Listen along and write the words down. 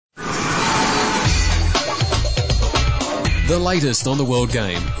The latest on the world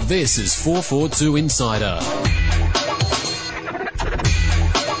game. This is 442 Insider.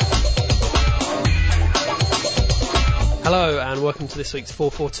 Hello and welcome to this week's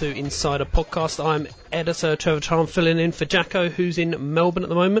 442 Insider podcast. I'm editor Trevor Tran, filling in for Jacko, who's in Melbourne at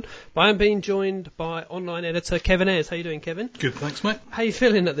the moment. But I'm being joined by online editor Kevin Ayres. How you doing, Kevin? Good, thanks, mate. How you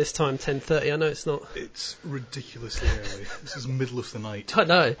feeling at this time, 10:30? I know it's not... It's ridiculously early. This is middle of the night. I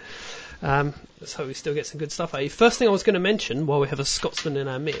know. Let's hope we still get some good stuff out of you. First thing I was going to mention, while we have a Scotsman in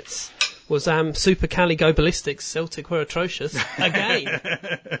our midst, was Super Cali Go Ballistics. Celtic were atrocious again.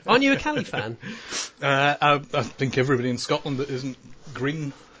 Aren't you a Cali fan? I think everybody in Scotland that isn't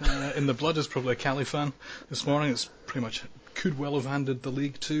green in the blood is probably a Cali fan. This morning it's pretty much could well have handed the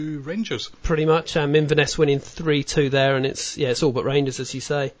league to Rangers. Pretty much. Inverness winning 3-2 there, and it's all but Rangers, as you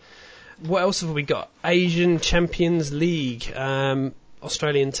say. What else have we got? Asian Champions League.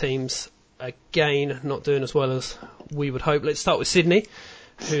 Australian teams, again, not doing as well as we would hope. Let's start with Sydney,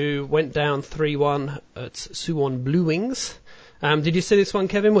 who went down 3-1 at Suwon Blue Wings. Did you see this one,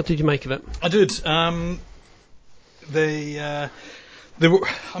 Kevin? What did you make of it? I did. They were.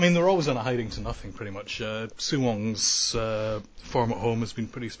 I mean, they're always on a hiding to nothing, pretty much. Suwon's form at home has been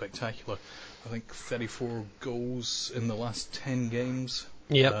pretty spectacular. I think 34 goals in the last 10 games.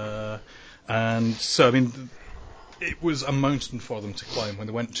 Yep. And so, I mean, it was a mountain for them to climb when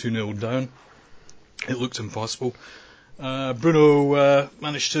they went 2-0 down. It looked impossible. Bruno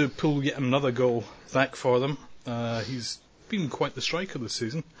managed to pull yet another goal back for them. He's been quite the striker this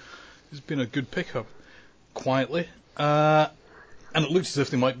season. He's been a good pickup, quietly. And it looks as if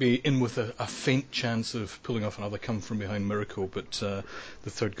they might be in with a faint chance of pulling off another come-from-behind miracle, but the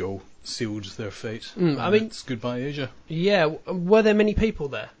third goal sealed their fate. I mean, it's goodbye, Asia. Yeah, were there many people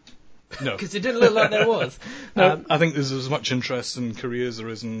there? No. Because it didn't look like there was. No, I think there's as much interest in Korea as there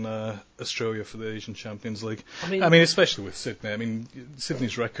is in Australia for the Asian Champions League. I mean, especially with Sydney. I mean,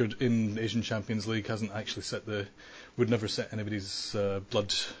 Sydney's record in Asian Champions League hasn't actually would never set anybody's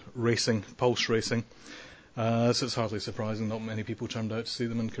blood racing, pulse racing. So it's hardly surprising not many people turned out to see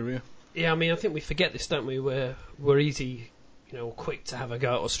them in Korea. Yeah, I mean, I think we forget this, don't we? We're easy, quick to have a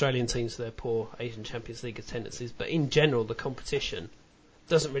go at Australian teams for their poor Asian Champions League attendances, but in general, the competition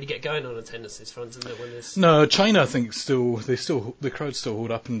doesn't really get going on attendances front, doesn't it? When there's... No, China, I think the crowds still hold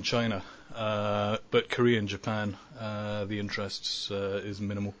up in China, but Korea and Japan, the interest is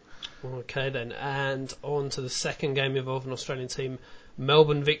minimal. Okay then, and on to the second game involving an Australian team,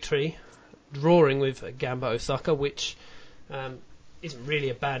 Melbourne victory, drawing with Gamba Osaka, which isn't really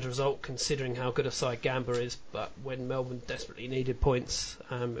a bad result considering how good a side Gamba is, but when Melbourne desperately needed points,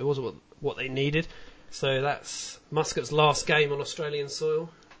 it wasn't what they needed. So that's Muscat's last game on Australian soil.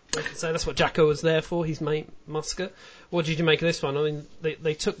 I can say that's what Jacko was there for, his mate Muscat. What did you make of this one? I mean,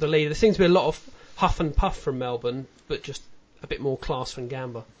 they took the lead. There seems to be a lot of huff and puff from Melbourne, but just a bit more class from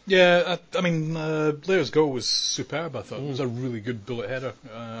Gamba. Yeah, I mean, Blair's goal was superb, I thought. It was a really good bullet header.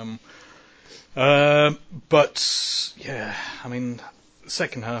 But, yeah, I mean,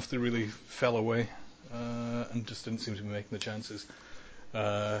 second half they really fell away and just didn't seem to be making the chances.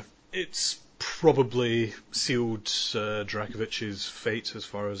 It's probably sealed Drakovic's fate as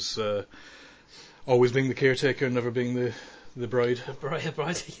far as always being the caretaker and never being the bride.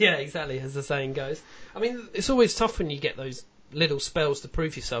 Bride, yeah, exactly, as the saying goes. I mean, it's always tough when you get those little spells to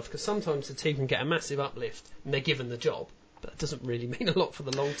prove yourself, because sometimes the team can get a massive uplift and they're given the job, but it doesn't really mean a lot for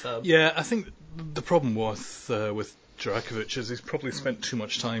the long term. Yeah, I think the problem with Drakovic is he's probably spent too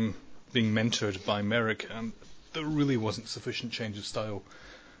much time being mentored by Merrick, and there really wasn't sufficient change of style.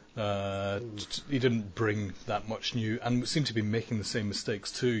 He didn't bring that much new, and seemed to be making the same mistakes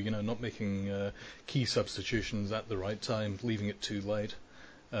too. Not making key substitutions at the right time, leaving it too late.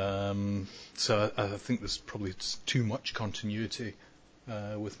 So I think there's probably too much continuity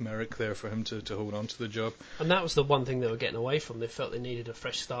with Merrick there for him to hold on to the job. And that was the one thing they were getting away from. They felt they needed a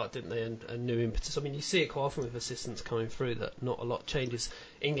fresh start, didn't they, and a new impetus. I mean, you see it quite often with assistants coming through that not a lot changes.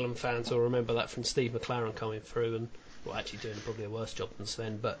 England fans will remember that from Steve McLaren coming through and actually doing probably a worse job than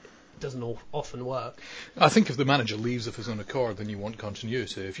Sven, but it doesn't often work. I think if the manager leaves of his own accord, then you want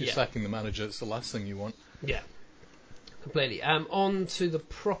continuity. If you're sacking the manager, it's the last thing you want. Yeah, completely. On to the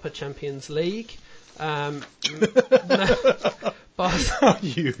proper Champions League. Barcelona,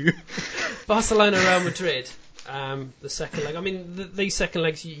 Real Madrid. The second leg. I mean, these second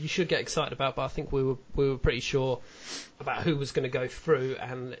legs you should get excited about, but I think we were pretty sure about who was going to go through,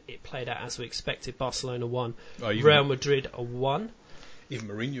 and it played out as we expected. Barcelona won, Real Madrid won. Even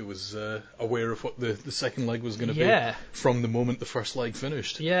Mourinho was aware of what the second leg was going to be from the moment the first leg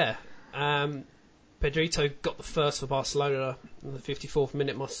finished. Yeah. Pedrito got the first for Barcelona in the 54th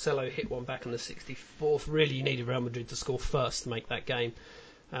minute. Marcelo hit one back in the 64th. Really, you needed Real Madrid to score first to make that game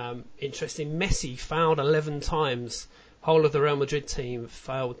interesting. Messi fouled 11 times. Whole of the Real Madrid team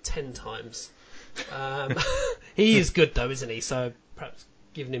fouled 10 times. He is good though, isn't he? So perhaps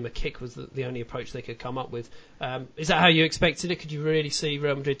giving him a kick was the only approach they could come up with. Is that how you expected it? Could you really see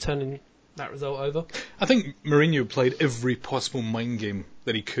Real Madrid turning that result over? I think Mourinho played every possible mind game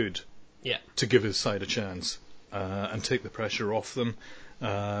that he could to give his side a chance and take the pressure off them,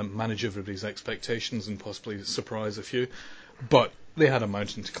 manage everybody's expectations and possibly surprise a few. But they had a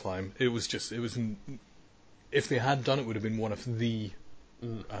mountain to climb. If they had done it, would have been one of the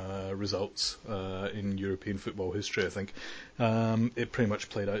results in European football history, I think. It pretty much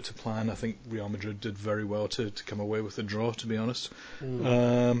played out to plan. I think Real Madrid did very well to come away with a draw, to be honest. I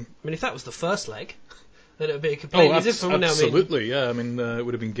mean, if that was the first leg, then it would be a completely different one. Absolutely, yeah. I mean, it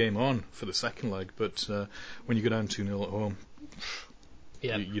would have been game on for the second leg, but when you go down 2-0 at home,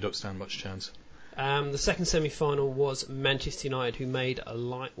 you don't stand much chance. The second semi-final was Manchester United, who made a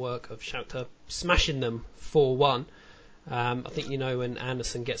light work of Shakhtar, smashing them 4-1. I think when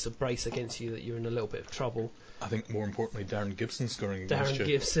Anderson gets a brace against you that you're in a little bit of trouble. I think more importantly, Darren Gibson scoring against you. Darren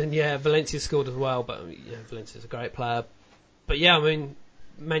Gibson, yeah. Valencia scored as well, but Valencia's a great player. But yeah, I mean,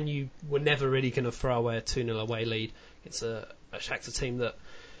 Man U were never really going to throw away a 2-0 away lead. It's a Shakhtar team that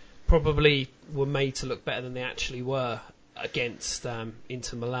probably were made to look better than they actually were against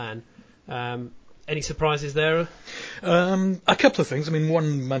Inter Milan. Any surprises there? A couple of things. I mean,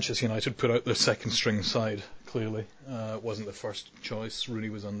 one, Manchester United put out their second string side, clearly. It wasn't the first choice. Rooney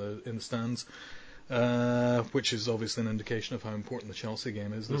was in the stands, which is obviously an indication of how important the Chelsea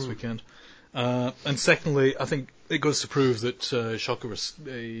game is this weekend. And secondly, I think it goes to prove that Schalke was,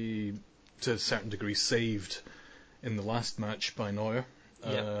 to a certain degree, saved in the last match by Neuer.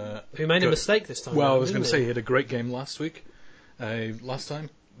 Who made a mistake this time? Well, I was going to say he had a great game last time.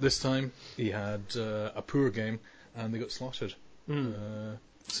 This time he had a poor game and they got slaughtered.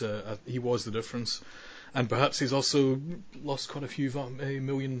 So he was the difference. And perhaps he's also lost quite a few £1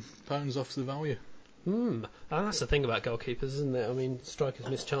 million off the value. And that's the thing about goalkeepers, isn't it? I mean, strikers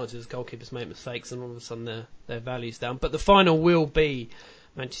miss chances, goalkeepers make mistakes, and all of a sudden their value's down. But the final will be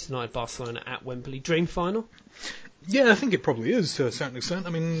Manchester United Barcelona at Wembley. Dream final? Yeah, I think it probably is to a certain extent. I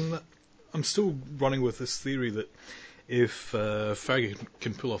mean, I'm still running with this theory that if Fergie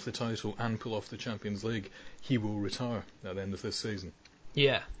can pull off the title and pull off the Champions League, he will retire at the end of this season.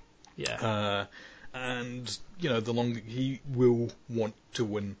 Yeah. And, the longer he will want to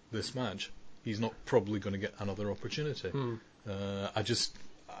win this match, he's not probably going to get another opportunity. I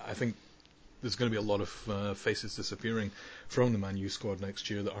think there's going to be a lot of faces disappearing from the Man U squad next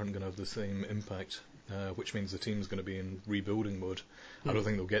year that aren't going to have the same impact, which means the team's going to be in rebuilding mode. I don't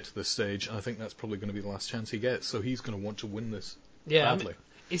think they'll get to this stage, and I think that's probably going to be the last chance he gets, so he's going to want to win this badly. I mean,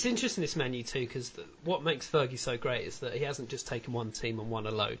 it's interesting, this Man U too, because what makes Fergie so great is that he hasn't just taken one team and won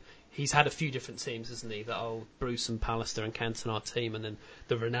alone. He's had a few different teams, hasn't he? The old Bruce and Pallister and Cantona team, and then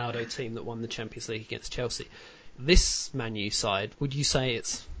the Ronaldo team that won the Champions League against Chelsea. This Man U side, would you say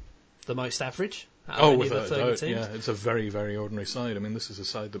it's the most average? Without a doubt, yeah. It's a very, very ordinary side. I mean, this is a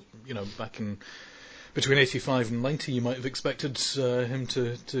side that, back in between 85 and 90, you might have expected him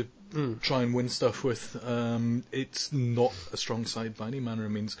to try and win stuff with. It's not a strong side by any manner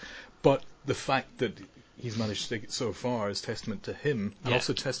of means, but the fact that he's managed to take it so far is testament to him, and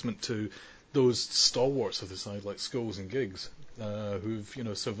also testament to those stalwarts of the side like Scholes and Giggs,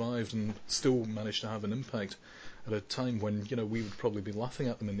 who've survived and still managed to have an impact at a time when we would probably be laughing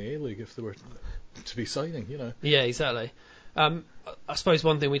at them in the A-League if they were to be signing. Yeah, exactly. I suppose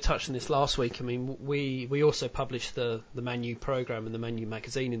one thing we touched on this last week. I mean, we also published the Man U programme and the Man U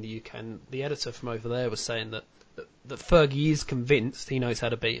magazine in the UK, and the editor from over there was saying that Fergie is convinced he knows how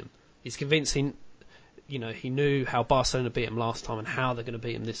to beat him. He's convinced he knew how Barcelona beat him last time and how they're going to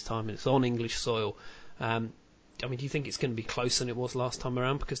beat him this time. And it's on English soil. I mean, do you think it's going to be closer than it was last time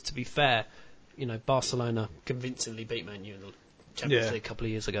around? Because to be fair, Barcelona convincingly beat Man U in the Champions League a couple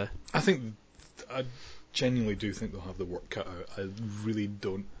of years ago. I genuinely do think they'll have the work cut out. I really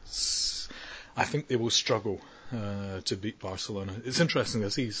don't. I think they will struggle to beat Barcelona. It's interesting. I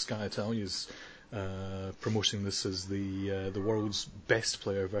see Sky Italia's promoting this as the world's best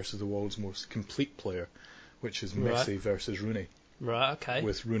player versus the world's most complete player, which is Messi versus Rooney. Right. Okay.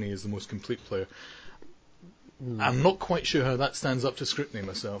 With Rooney as the most complete player. I'm not quite sure how that stands up to scrutiny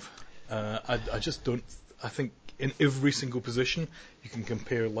myself. I just don't. I think in every single position you can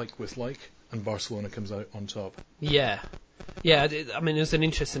compare like with like, and Barcelona comes out on top. Yeah. I mean, there's an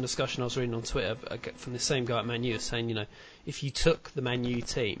interesting discussion I was reading on Twitter from the same guy at Man U saying, if you took the Man U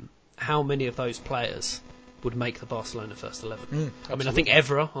team how many of those players would make the Barcelona first 11. I mean, I think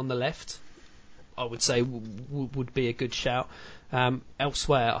Absolutely. Evra on the left, I would say would be a good shout.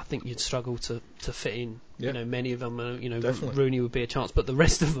 Elsewhere, I think you'd struggle to fit in. Yeah. Many of them. Definitely. Rooney would be a chance, but the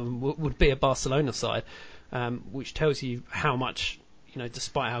rest of them would be a Barcelona side, which tells you how much,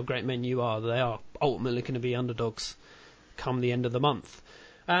 despite how great men you are, they are ultimately going to be underdogs come the end of the month.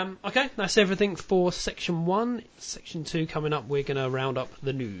 Okay, that's everything for Section 1. Section 2 coming up, we're going to round up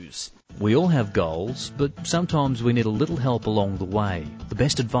the news. We all have goals, but sometimes we need a little help along the way. The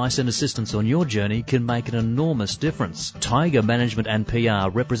best advice and assistance on your journey can make an enormous difference. Tiger Management and PR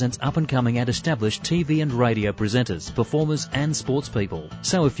represents up-and-coming and established TV and radio presenters, performers and sports people.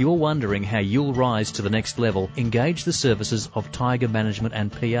 So if you're wondering how you'll rise to the next level, engage the services of Tiger Management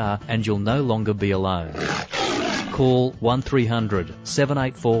and PR and you'll no longer be alone. Call 1300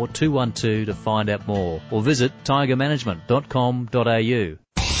 784 212 to find out more or visit tigermanagement.com.au.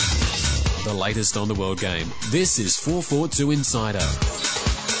 The latest on the world game. This is 442 Insider.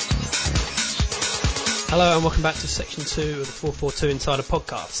 Hello and welcome back to Section 2 of the 442 Insider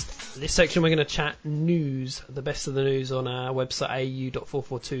podcast. In this section we're going to chat news, the best of the news on our website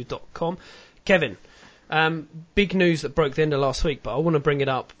au.442.com. Kevin, big news that broke the end of last week, but I want to bring it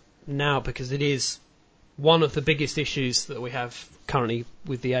up now because it is one of the biggest issues that we have currently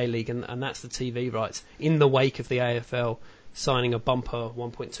with the A-League, and that's the TV rights. In the wake of the AFL signing a bumper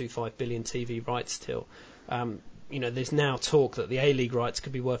 1.25 billion TV rights deal, there's now talk that the A-League rights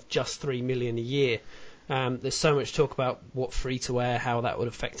could be worth just $3 million a year. There's so much talk about what free-to-air, how that would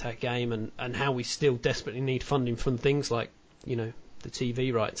affect our game, and how we still desperately need funding from things like, the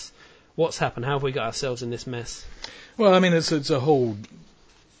TV rights. What's happened? How have we got ourselves in this mess? Well, I mean, it's a whole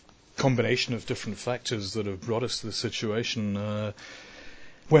combination of different factors that have brought us to this situation.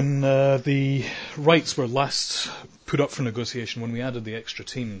 When the rights were last put up for negotiation, when we added the extra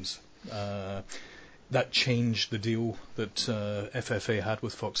teams, that changed the deal that FFA had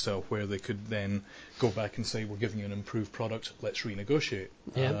with Foxtel, where they could then go back and say, we're giving you an improved product, let's renegotiate.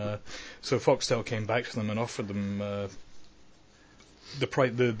 Yeah. So Foxtel came back to them and offered them the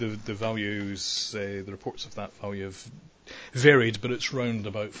values, the reports of that value have varied, but it's round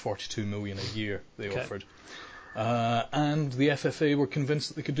about 42 million a year they offered. And the FFA were convinced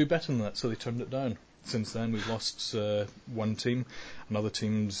that they could do better than that, so they turned it down. Since then, we've lost one team. Another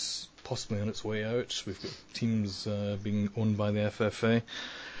team's possibly on its way out. We've got teams being owned by the FFA.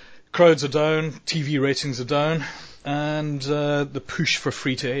 Crowds are down, TV ratings are down, and the push for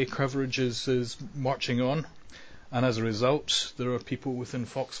free-to-air coverage is marching on. And as a result, there are people within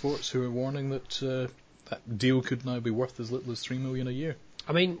Fox Sports who are warning that that deal could now be worth as little as $3 million a year.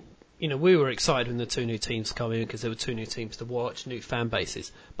 I mean, we were excited when the two new teams come in because there were two new teams to watch, new fan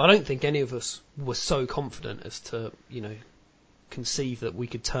bases. But I don't think any of us were so confident as to, conceive that we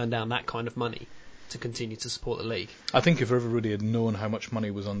could turn down that kind of money to continue to support the league. I think if everybody had known how much money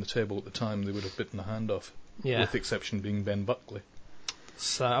was on the table at the time, they would have bitten the hand off. Yeah. With the exception being Ben Buckley.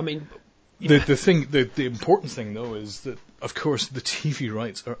 So, I mean, The important thing, though, is that, of course, the TV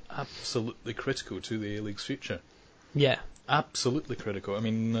rights are absolutely critical to the A-League's future. Yeah. Absolutely critical. I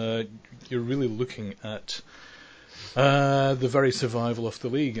mean, you're really looking at the very survival of the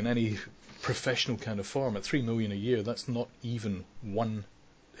league in any professional kind of form. At $3 million a year, that's not even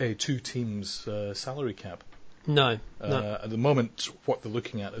two teams' salary cap. No. At the moment, what they're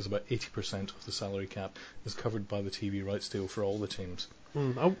looking at is about 80% of the salary cap is covered by the TV rights deal for all the teams.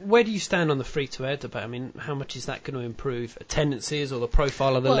 Where do you stand on the free-to-air debate? I mean, how much is that going to improve attendances or the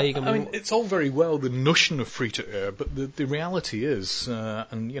profile of the league? I mean, it's all very well, the notion of free-to-air, but the reality is,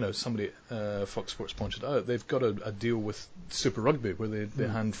 and somebody Fox Sports pointed out, they've got a deal with Super Rugby where they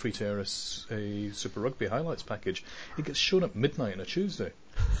hand free-to-air a Super Rugby highlights package. It gets shown at midnight on a Tuesday.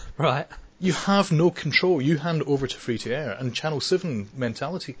 Right. You have no control. You hand it over to free-to-air, and Channel 7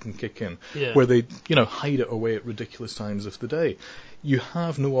 mentality can kick in, where they, hide it away at ridiculous times of the day. You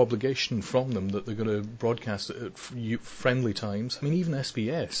have no obligation from them that they're going to broadcast it at friendly times. I mean, even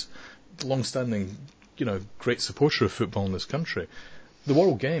SBS, the long-standing, great supporter of football in this country, the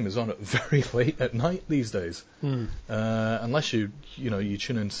World Game is on it very late at night these days. Unless you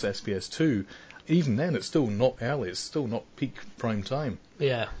tune into SBS2, even then it's still not early. It's still not peak prime time.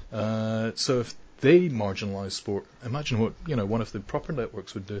 Yeah. So if they marginalise sport, imagine what one of the proper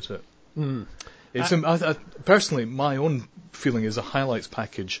networks would do to it. It's personally, my own feeling is a highlights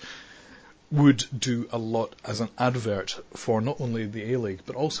package would do a lot as an advert for not only the A-League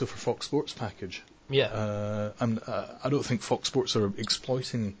but also for Fox Sports package. Yeah. And I don't think Fox Sports are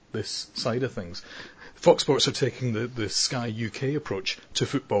exploiting this side of things. Fox Sports are taking the Sky UK approach to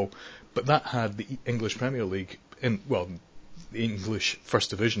football, but that had the English Premier League in the English First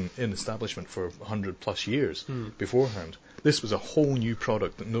Division in establishment for 100 plus years beforehand. This was a whole new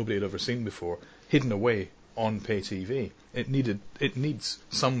product that nobody had ever seen before, hidden away on pay TV. It needs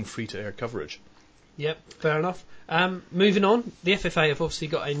some free-to-air coverage. Yep, fair enough. Moving on, the FFA have obviously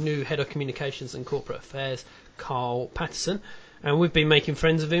got a new head of communications and corporate affairs, Carl Patterson, and we've been making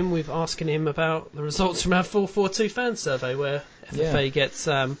friends of him. We've asking him about the results from our 442 fan survey, where FFA gets,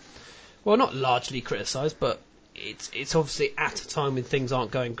 well, not largely criticised, but it's obviously at a time when things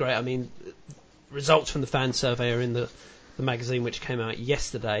aren't going great. I mean, results from the fan survey are in the magazine, which came out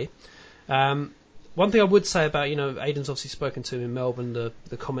yesterday. One thing I would say about, Aidan's obviously spoken to him in Melbourne,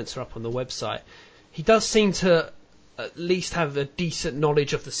 the comments are up on the website. He does seem to at least have a decent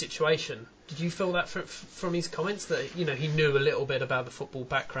knowledge of the situation. Did you feel that from his comments, that he knew a little bit about the football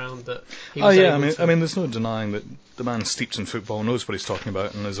background, that he was able to... I mean, there's no denying that the man steeped in football knows what he's talking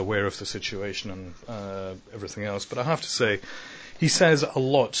about and is aware of the situation and everything else. But I have to say, he says a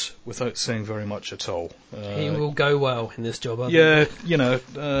lot without saying very much at all. He will go well in this job.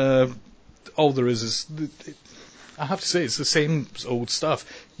 All there is I have to say, it's the same old stuff.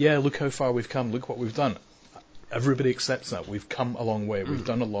 Yeah, look how far we've come. Look what we've done. Everybody accepts that. We've come a long way. We've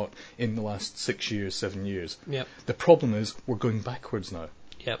done a lot in the last 6 years, 7 years. Yep. The problem is we're going backwards now.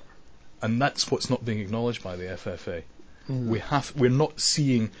 Yep. And that's what's not being acknowledged by the FFA. We're not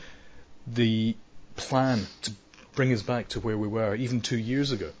seeing the plan to bring us back to where we were even 2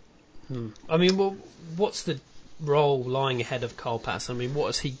 years ago. I mean, well, what's the role lying ahead of Carl Patterson? I mean, what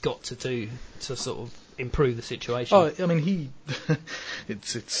has he got to do to sort of improve the situation? Oh, I mean,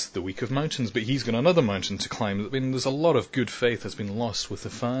 it's the week of mountains, but he's got another mountain to climb. I mean, there's a lot of good faith that's been lost with the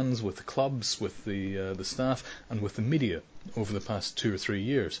fans, with the clubs, with the staff, and with the media over the past 2 or 3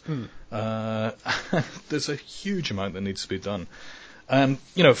 years. There's a huge amount that needs to be done.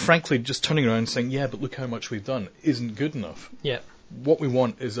 Frankly, just turning around and saying, yeah, but look how much we've done, isn't good enough. Yeah. What we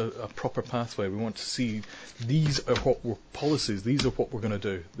want is a proper pathway. We want to see these are what we're policies, these are what we're going to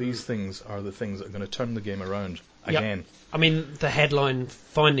do. These things are the things that are going to turn the game around again. Yep. I mean, the headline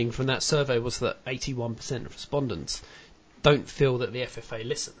finding from that survey was that 81% of respondents don't feel that the FFA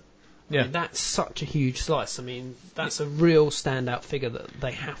listen. Yeah. I mean, that's such a huge slice. I mean, that's a real standout figure that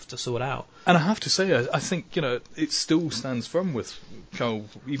they have to sort out. And I have to say, I think, it still stands firm with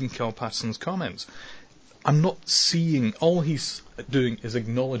even Carl Patterson's comments. I'm not seeing... All he's doing is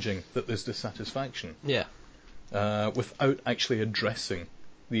acknowledging that there's dissatisfaction. Yeah. Without actually addressing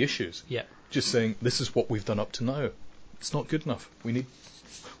the issues. Yeah. Just saying, this is what we've done up to now. It's not good enough.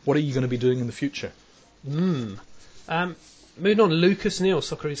 What are you going to be doing in the future? Moving on, Lucas Neal,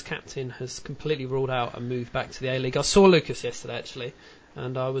 Socceroos captain, has completely ruled out a move back to the A-League. I saw Lucas yesterday, actually,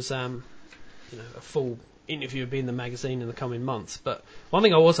 and I was, a full interview would be in the magazine in the coming months. But one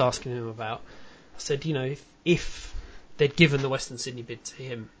thing I was asking him about, I said, if they'd given the Western Sydney bid to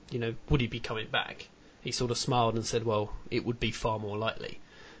him, would he be coming back? He sort of smiled and said, well, it would be far more likely.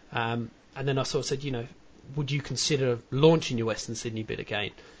 And then I sort of said, would you consider launching your Western Sydney bid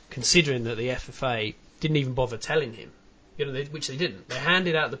again, considering that the FFA didn't even bother telling him, which they didn't. They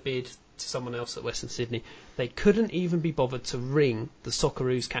handed out the bid to someone else at Western Sydney. They couldn't even be bothered to ring the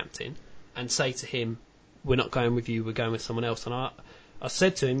Socceroos captain and say to him, we're not going with you, we're going with someone else. And I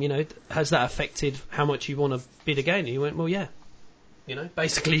said to him, has that affected how much you want to bid again? And he went, well, yeah.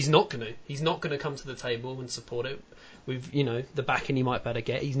 Basically he's not going to. He's not going to come to the table and support it with, the backing he might better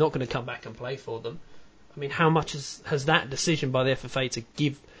get. He's not going to come back and play for them. I mean, how much has that decision by the FFA to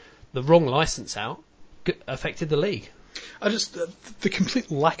give the wrong licence out affected the league? The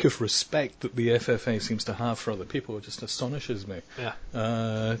complete lack of respect that the FFA seems to have for other people just astonishes me. Yeah.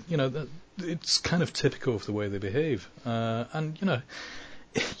 It's kind of typical of the way they behave.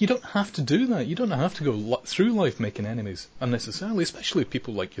 You don't have to do that. You don't have to go through life making enemies unnecessarily, especially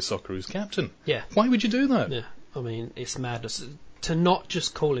people like your Socceroos captain. Yeah. Why would you do that? Yeah. I mean, it's madness. To not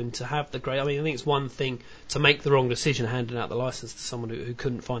just call him to have the great... I mean, I think it's one thing to make the wrong decision handing out the licence to someone who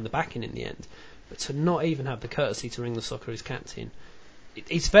couldn't find the backing in the end. But to not even have the courtesy to ring the Socceroos captain,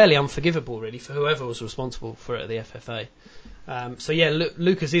 it's fairly unforgivable, really, for whoever was responsible for it at the FFA.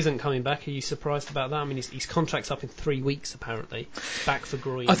 Lucas isn't coming back. Are you surprised about that? I mean, his contract's up in 3 weeks, apparently. Back for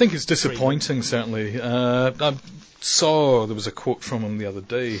groin. I think it's disappointing, certainly. I saw there was a quote from him the other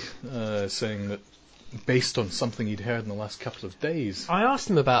day saying that based on something he'd heard in the last couple of days. I asked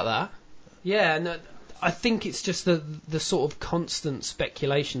him about that. Yeah, no, I think it's just the sort of constant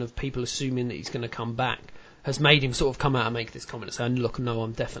speculation of people assuming that he's going to come back has made him sort of come out and make this comment and say, look, no,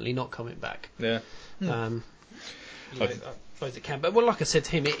 I'm definitely not coming back. Yeah. I suppose it can. But like I said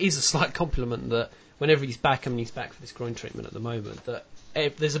to him, it is a slight compliment that whenever he's back, I mean, he's back for this groin treatment at the moment, that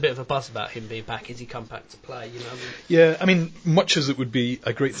there's a bit of a buzz about him being back. Is he come back to play? Yeah, I mean, much as it would be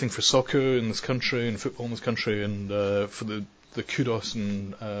a great thing for soccer in this country and football in this country, and for the kudos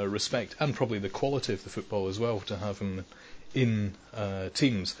and respect, and probably the quality of the football as well, to have him in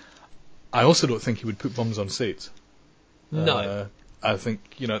teams, I also don't think he would put bums on seats. No. I think,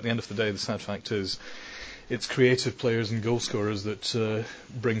 at the end of the day, the sad fact is it's creative players and goal scorers that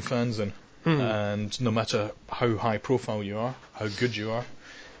bring fans in. And no matter how high profile you are, how good you are,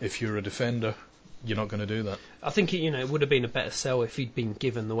 if you're a defender, you're not going to do that. I think it would have been a better sell if he'd been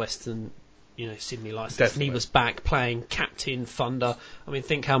given the Western, Sydney licence. Definitely. And he was back playing captain, funder. I mean,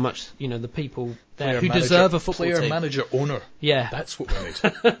 think how much, the people there who manager, deserve a football player, team. manager, owner. Yeah. That's what we need.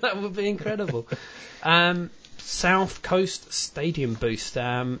 That would be incredible. South Coast Stadium boost.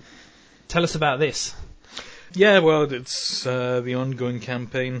 Tell us about this. Yeah, well, it's the ongoing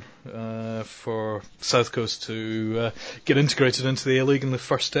campaign for South Coast to get integrated into the A-League, and the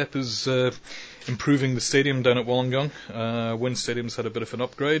first step is improving the stadium down at Wollongong. Wynn Stadium's had a bit of an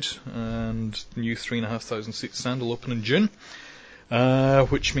upgrade, and new 3,500 seat stand will open in June,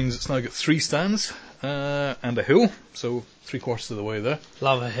 which means it's now got 3 stands and a hill, so 3/4 of the way there.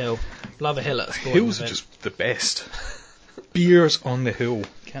 Love a hill. Love a hill at a sporting Hills event. are just the best. Beers on the hill.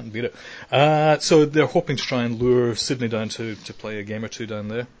 Can't beat it. So they're hoping to try and lure Sydney down to play a game or two down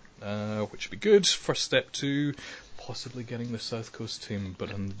there, which would be good. First step to possibly getting the South Coast team, but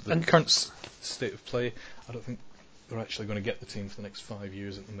in the current state of play, I don't think they're actually going to get the team for the next 5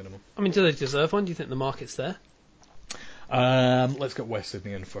 years at the minimum. I mean, do they deserve one? Do you think the market's there? Let's get West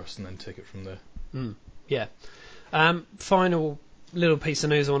Sydney in first and then take it from there. Yeah. Final little piece of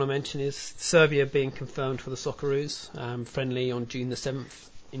news I want to mention is Serbia being confirmed for the Socceroos friendly on June the 7th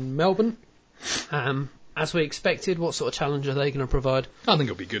in Melbourne. As we expected, what sort of challenge are they going to provide? I think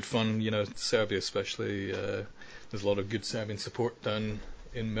it'll be good fun. Serbia especially. There's a lot of good Serbian support down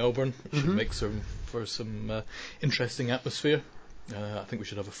in Melbourne, which should make for some interesting atmosphere. I think we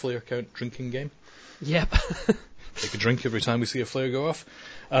should have a flare count drinking game. Yep. Take a drink every time we see a flare go off.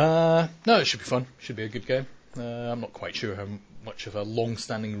 No, it should be fun. Should be a good game. I'm not quite sure how much of a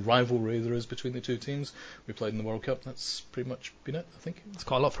long-standing rivalry there is between the two teams. We played in the World Cup. That's pretty much been it, I think. It's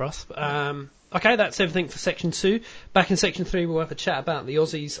quite a lot for us. Okay, that's everything for Section 2. Back in Section 3, we'll have a chat about the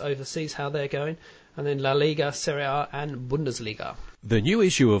Aussies overseas, how they're going, and then La Liga, Serie A and Bundesliga. The new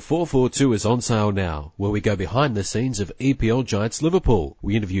issue of 442 is on sale now, where we go behind the scenes of EPL giants Liverpool.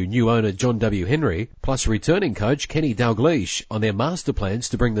 We interview new owner John W. Henry, plus returning coach Kenny Dalglish on their master plans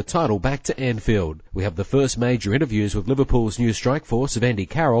to bring the title back to Anfield. We have the first major interviews with Liverpool's new strike force of Andy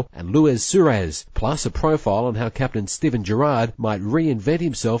Carroll and Luis Suarez, plus a profile on how captain Steven Gerrard might reinvent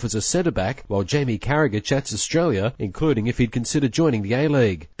himself as a centre-back, while Jamie Carragher chats Australia, including if he'd consider joining the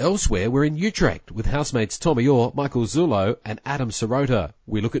A-League. Elsewhere, we're in Utrecht with housemates Tommy Orr, Michael Zullo and Adam Sirota.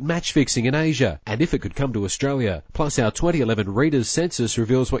 We look at match fixing in Asia and if it could come to Australia. Plus our 2011 Readers Census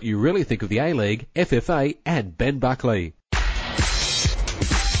reveals what you really think of the A-League, FFA and Ben Buckley.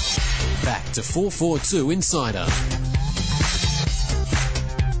 Back to 442 Insider.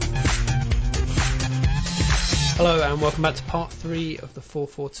 Hello and welcome back to part 3 of the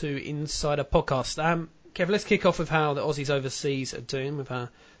 442 Insider podcast. Kev, let's kick off with how the Aussies overseas are doing with our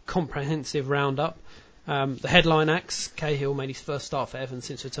comprehensive roundup. The headline acts, Cahill made his first start for Everton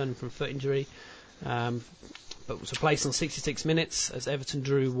since returning from foot injury, but was replaced on 66 minutes as Everton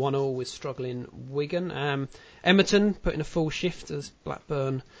drew 1-1 with struggling Wigan. Emerton put in a full shift as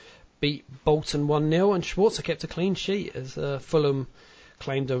Blackburn beat Bolton 1-0, and Schwarzer kept a clean sheet as Fulham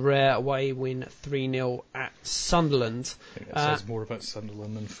claimed a rare away win 3-0 at Sunderland. I think that says more about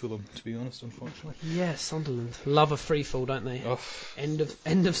Sunderland than Fulham, to be honest, unfortunately. Yeah, Sunderland love a free fall, don't they? Oh. End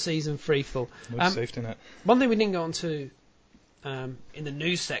of season free fall. No safety net. One thing we didn't go on to in the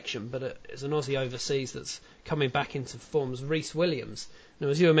news section, but as an Aussie overseas that's coming back into form, is Rhys Williams. Now,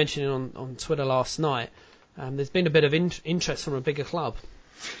 as you were mentioning on Twitter last night, there's been a bit of interest from a bigger club.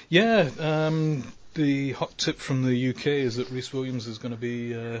 Yeah, the hot tip from the UK is that Rhys Williams is going to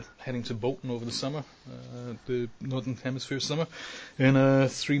be heading to Bolton over the summer, the Northern Hemisphere summer, in a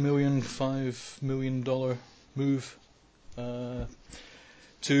 $3 million, $5 million move to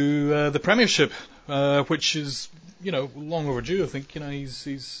the Premiership, which is long overdue. I think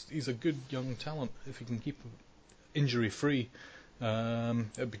he's a good young talent if he can keep injury free.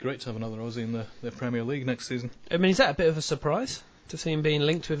 It'd be great to have another Aussie in the Premier League next season. I mean, is that a bit of a surprise to see him being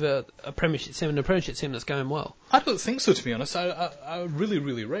linked with a Premiership team and a Premiership team that's going well? I don't think so, to be honest. I really,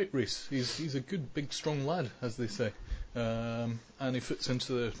 really rate Rhys. He's a good, big, strong lad, as they say. And he fits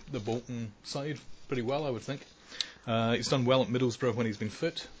into the Bolton side pretty well, I would think. He's done well at Middlesbrough when he's been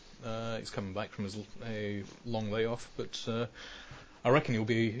fit. He's coming back from a long layoff, but I reckon he'll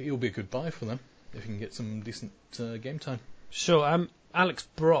be a good buy for them if he can get some decent game time. Sure. Alex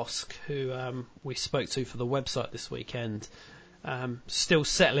Brosk, who we spoke to for the website this weekend, still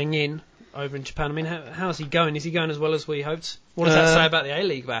settling in over in Japan. I mean, how's he going? Is he going as well as we hoped? What does that say about the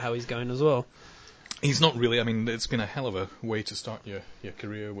A-League, about how he's going as well? He's not really. I mean, it's been a hell of a way to start your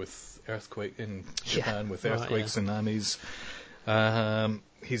career with earthquake in Japan, with earthquakes and tsunamis.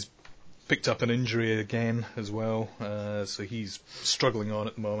 He's picked up an injury again as well, so he's struggling on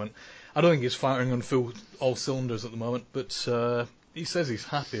at the moment. I don't think he's firing on all cylinders at the moment, but he says he's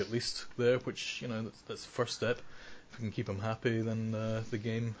happy at least there, which, that's the first step. If we can keep him happy, then the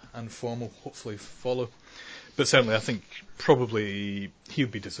game and form will hopefully follow. But certainly, I think probably he'll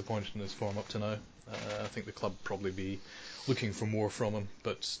be disappointed in his form up to now. I think the club probably be looking for more from him,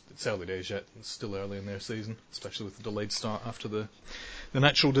 but it's early days yet. It's still early in their season, especially with the delayed start after the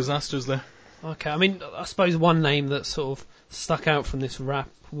natural disasters there. Okay, I mean, I suppose one name that sort of stuck out from this wrap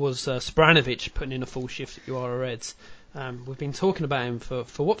was Spranovic putting in a full shift at URA Reds. We've been talking about him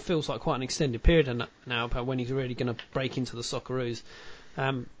for what feels like quite an extended period now, about when he's really going to break into the Socceroos.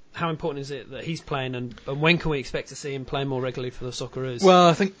 How important is it that he's playing, and when can we expect to see him play more regularly for the Socceroos? Well,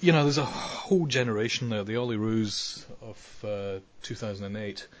 I think, there's a whole generation there, the Ollie Roos of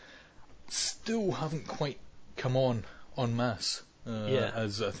 2008, still haven't quite come on en masse,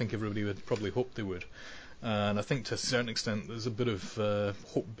 as I think everybody would probably hope they would. And I think to a certain extent there's a bit of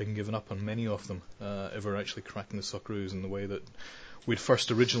hope being given up on many of them ever actually cracking the Socceroos in the way that we'd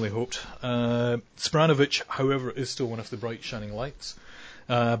first originally hoped. Spranovic, however, is still one of the bright shining lights.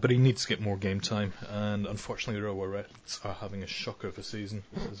 But he needs to get more game time, and unfortunately the Urawa Reds are having a shocker of a season,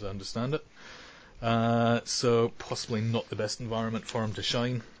 as I understand it. So possibly not the best environment for him to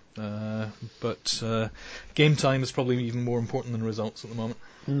shine, but game time is probably even more important than results at the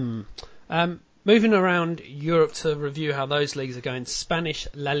moment. Moving around Europe to review how those leagues are going, Spanish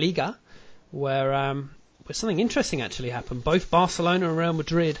La Liga, where something interesting actually happened. Both Barcelona and Real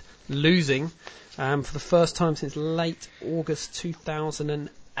Madrid losing for the first time since late August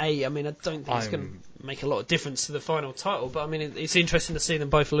 2008. I mean, I don't think it's going to make a lot of difference to the final title, but I mean, it's interesting to see them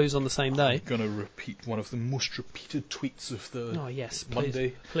both lose on the same day. I'm going to repeat one of the most repeated tweets of the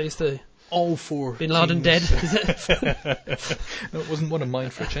Monday. Please do. All four Bin Laden dead, is it? No, it wasn't one of mine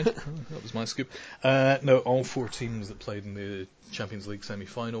for a change. That was my scoop. No, all four teams that played in the Champions League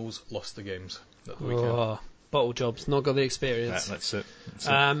semi-finals lost the games at the weekend. Bottle jobs, not got the experience. That's it.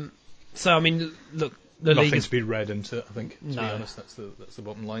 So, I mean, look, the nothing league is to be read into it, I think, to be honest. That's the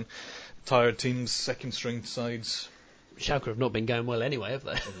bottom line. Tired teams, second-string sides. Schalke have not been going well anyway, have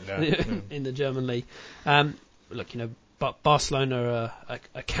they? No. In the German league. Look, but Barcelona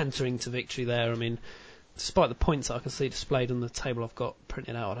are cantering to victory there. I mean, despite the points I can see displayed on the table I've got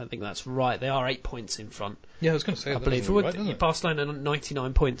printed out, I don't think that's right. They are 8 points in front. Yeah, I was going to say, I believe. Right, Barcelona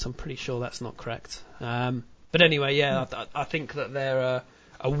 99 points, I'm pretty sure that's not correct. But anyway, I think that they're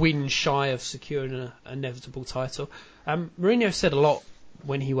a win shy of securing an inevitable title. Mourinho said a lot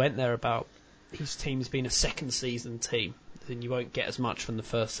when he went there about his team's being a second season team, and you won't get as much from the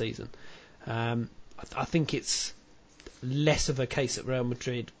first season. I think it's less of a case at Real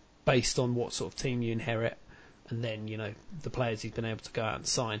Madrid based on what sort of team you inherit and then, the players he's been able to go out and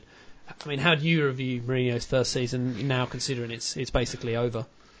sign. I mean, how do you review Mourinho's first season now, considering it's basically over?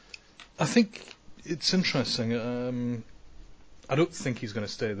 I think it's interesting. I don't think he's going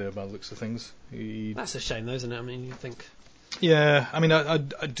to stay there by the looks of things. That's a shame, though, isn't it? I mean, you think... Yeah, I mean, I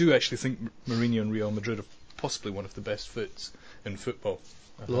do actually think Mourinho and Real Madrid are possibly one of the best fits in football.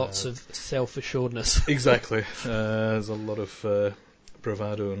 Lots of self-assuredness. Exactly. There's a lot of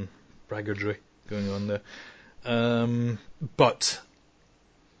bravado and braggadry going on there. But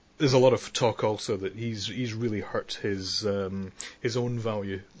there's a lot of talk also that he's really hurt his own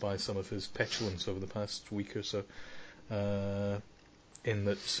value by some of his petulance over the past week or so. In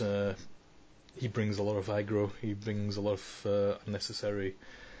that he brings a lot of aggro, he brings a lot of unnecessary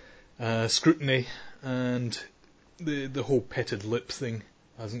scrutiny, and the whole petted lip thing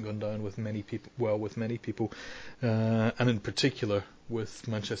hasn't gone down with many people, and in particular with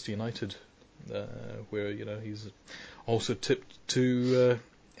Manchester United, where he's also tipped to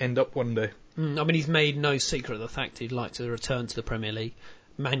end up one day. I mean, he's made no secret of the fact he'd like to return to the Premier League.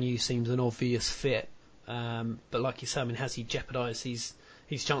 Man U seems an obvious fit, but like you say, I mean, has he jeopardised his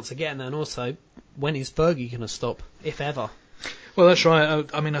chance of getting there? And also, when is Fergie going to stop, if ever? Well, that's right.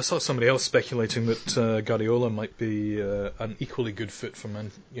 I mean, I saw somebody else speculating that Guardiola might be an equally good fit for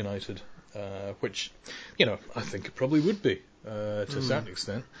Man United, which, I think it probably would be, to a certain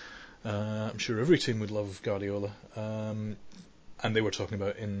extent. I'm sure every team would love Guardiola. And they were talking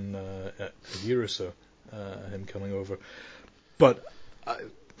about in a year or so, him coming over. But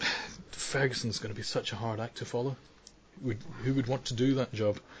Ferguson's going to be such a hard act to follow. Who would want to do that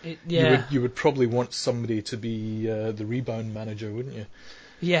job? You would probably want somebody to be the rebound manager, wouldn't you?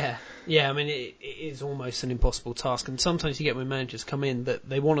 Yeah. I mean, it is almost an impossible task, and sometimes you get when managers come in that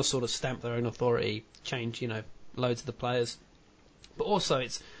they want to sort of stamp their own authority, change, loads of the players, but also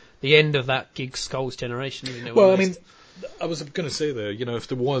it's the end of that Giggs Scholes generation, isn't it? Well, I mean, I was going to say there, if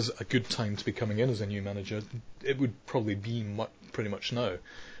there was a good time to be coming in as a new manager, it would probably be pretty much now.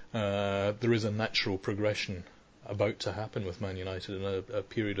 There is a natural progression about to happen with Man United in a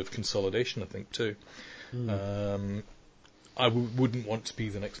period of consolidation, I think, too. I wouldn't want to be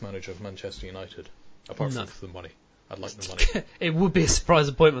the next manager of Manchester United, apart from the money. I'd like the money. It would be a surprise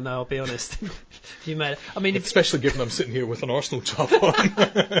appointment, though, I'll be honest. If you made it. I mean, especially given I'm sitting here with an Arsenal top on.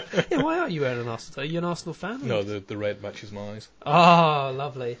 Yeah, why aren't you wearing an Arsenal top? Are you an Arsenal fan? No, the red matches my eyes. Oh,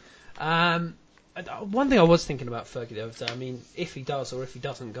 lovely. One thing I was thinking about Fergie the other day, I mean, if he does or if he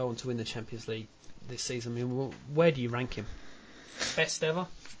doesn't go on to win the Champions League this season, I mean, where do you rank him? Best ever?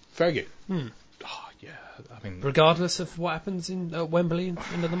 Fergie? Oh, yeah. I mean, regardless of what happens in Wembley at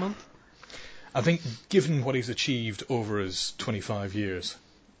the end of the month? I think, given what he's achieved over his 25 years,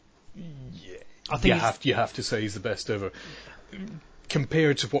 I think you have to say he's the best ever.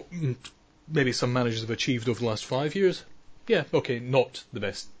 Compared to what maybe some managers have achieved over the last 5 years, yeah, okay, not the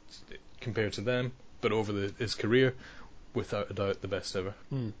best compared to them, but over his career, without a doubt, the best ever.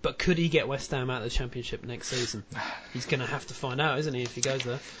 But could he get West Ham out of the Championship next season? He's going to have to find out, isn't he, if he goes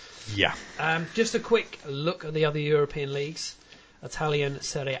there? Yeah. Just a quick look at the other European leagues. Italian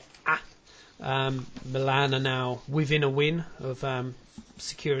Serie A. Milan are now within a win of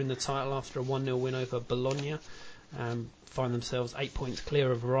securing the title after a 1-0 win over Bologna. Find themselves 8 points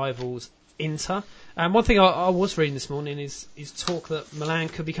clear of rivals Inter. One thing I was reading this morning is talk that Milan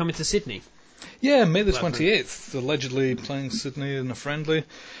could be coming to Sydney. Yeah, May the 28th. Allegedly playing Sydney in a friendly.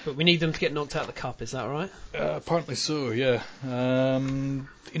 But we need them to get knocked out of the cup, is that right? Apparently so, yeah.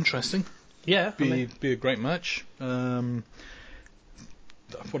 Interesting. Yeah. Be a great match.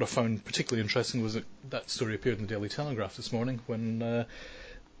 What I found particularly interesting was that story appeared in the Daily Telegraph this morning when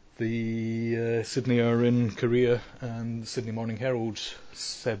the Sydney are in Korea, and the Sydney Morning Herald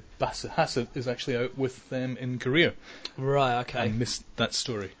said Hassett is actually out with them in Korea. Right, okay. I missed that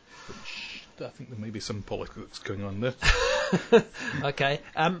story, which I think there may be some politics going on there. Okay.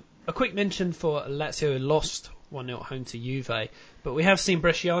 A quick mention for Lazio, lost 1-0 at home to Juve, but we have seen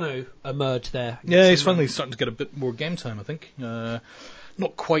Bresciano emerge there. Yeah, he's finally starting to get a bit more game time, I think.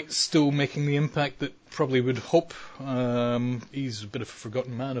 Not quite still making the impact that probably would hope. He's a bit of a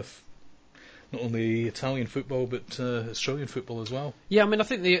forgotten man of not only Italian football but Australian football as well. Yeah, I mean, I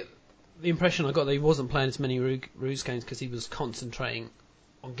think the impression I got that he wasn't playing as many Rouge games because he was concentrating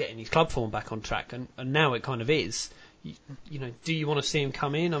on getting his club form back on track, and now it kind of is. Do you want to see him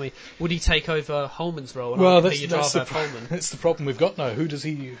come in? I mean, would he take over Holman's role? Well, that's the problem we've got now. Who does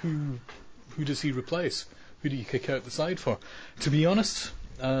he replace? Who do you kick out the side for? To be honest,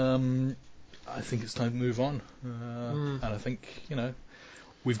 I think it's time to move on. And I think,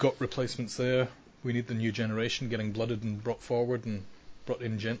 we've got replacements there. We need the new generation getting blooded and brought forward and brought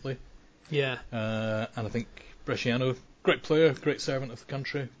in gently. Yeah. And I think Bresciano, great player, great servant of the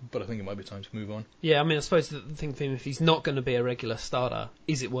country, but I think it might be time to move on. Yeah, I mean, I suppose the thing for him, if he's not going to be a regular starter,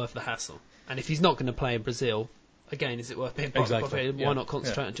 is it worth the hassle? And if he's not going to play in Brazil, again, is it worth being part of it? Why not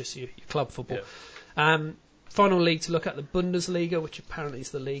concentrate on just your club football? Yeah. Final league to look at, the Bundesliga, which apparently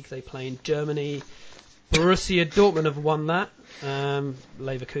is the league they play in Germany. Borussia Dortmund have won that.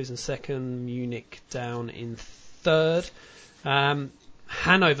 Leverkusen second, Munich down in third.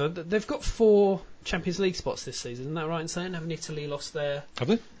 Hanover, they've got 4 Champions League spots this season, isn't that right in saying? Haven't Italy lost their... Have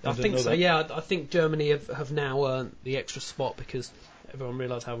they? I think so, yeah. I think Germany have now earned the extra spot because everyone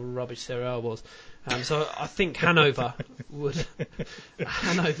realised how rubbish Serie A was. So I think Hanover would...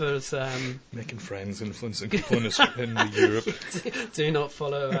 Hanover's... making friends, influencing people in Europe. Do not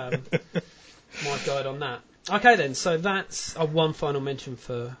follow my guide on that. Okay then, so that's one final mention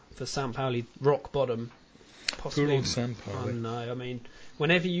for St. Pauli, rock bottom. Possibly. Poor old St. Pauli. Oh no, I mean,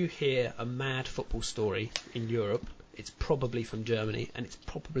 whenever you hear a mad football story in Europe, it's probably from Germany, and it's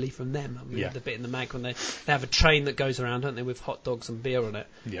probably from them. I mean, the bit in the mag when they have a train that goes around, don't they, with hot dogs and beer on it.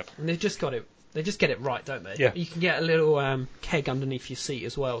 Yep. And they've just got it. They just get it right, don't they? Yeah. You can get a little keg underneath your seat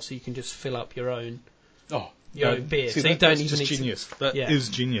as well, so you can just fill up your own. Own beer. See, so you don't even need genius. That is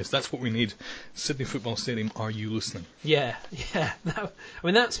genius. That's what we need. Sydney Football Stadium, are you listening? Yeah. I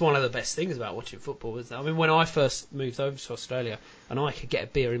mean, that's one of the best things about watching football, isn't it? I mean, when I first moved over to Australia and I could get a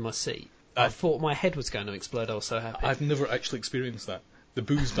beer in my seat, I thought my head was going to explode. I was so happy. I've never actually experienced that. The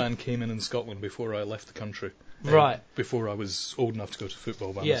booze ban came in Scotland before I left the country. Right. Before I was old enough to go to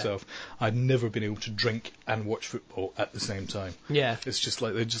football by Yeah. myself. I'd never been able to drink and watch football at the same time. Yeah. It's just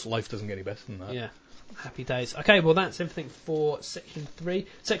like, life doesn't get any better than that. Yeah. Happy days. Okay, well, that's everything for Section 3.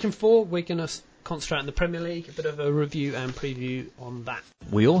 Section 4, we're going to concentrate on the Premier League, a bit of a review and preview on that.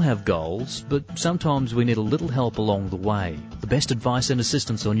 We all have goals, but sometimes we need a little help along the way. The best advice and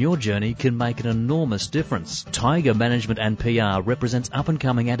assistance on your journey can make an enormous difference. Tiger Management and PR represents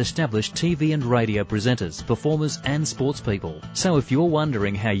up-and-coming and established TV and radio presenters, performers and sports people. So if you're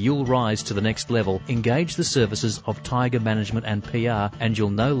wondering how you'll rise to the next level, engage the services of Tiger Management and PR and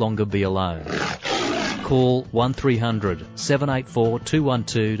you'll no longer be alone. Call 1300 784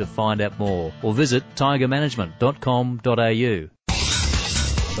 212 to find out more, or visit tigermanagement.com.au.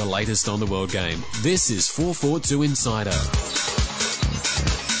 The latest on the world game. This is 442 Insider.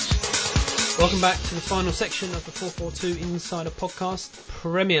 Welcome back to the final section of the 442 Insider podcast,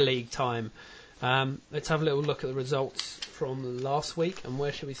 Premier League time. Let's have a little look at the results from last week, and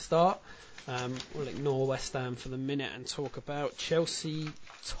where should we start? We'll ignore West Ham for the minute and talk about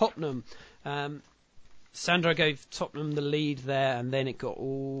Chelsea-Tottenham. Sandro gave Tottenham the lead there, and then it got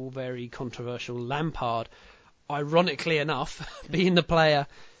all very controversial. Lampard, ironically enough, being the player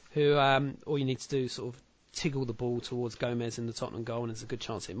who all you need to do is sort of tiggle the ball towards Gomez in the Tottenham goal, and there's a good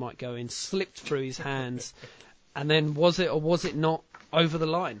chance it might go in, slipped through his hands, and then was it or was it not over the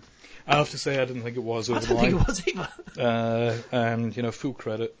line? I have to say I didn't think it was over the I don't line. think it was either. And, full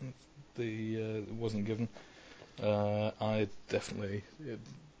credit, it wasn't given. I definitely...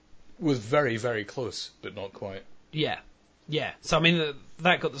 It was very, very close, but not quite. Yeah. So, I mean,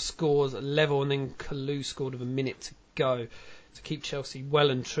 that got the scores level, and then Kalou scored with a minute to go to keep Chelsea well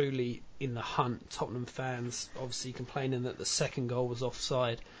and truly in the hunt. Tottenham fans obviously complaining that the second goal was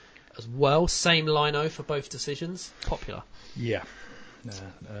offside as well. Same lino for both decisions. Popular. Yeah.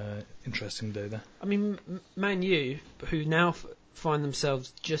 Interesting day there. I mean, Man U, who now find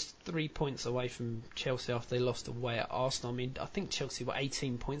themselves just 3 points away from Chelsea after they lost away at Arsenal. I mean, I think Chelsea were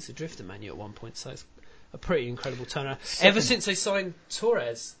 18 points adrift at Man U at one point, so it's a pretty incredible turnaround. Ever since they signed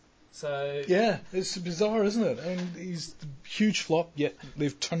Torres. So yeah, it's bizarre, isn't it? I mean, he's a huge flop, yet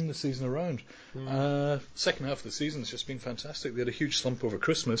they've turned the season around. Second half of the season has just been fantastic. They had a huge slump over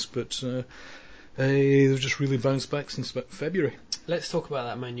Christmas, but they've just really bounced back since about February. Let's talk about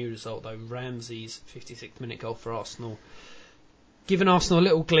that Man U result, though. Ramsey's 56th minute goal for Arsenal, giving Arsenal a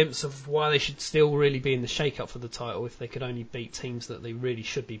little glimpse of why they should still really be in the shake-up for the title if they could only beat teams that they really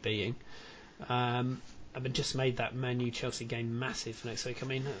should be beating. But just made that Man U-Chelsea game massive for next week. I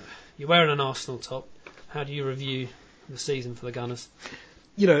mean, you're wearing an Arsenal top. How do you review the season for the Gunners?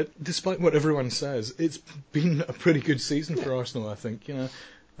 Despite what everyone says, it's been a pretty good season for Arsenal, I think.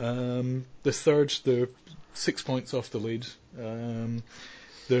 They're 6 points off the lead.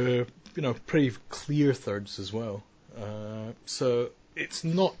 They're, pretty clear thirds as well. So it's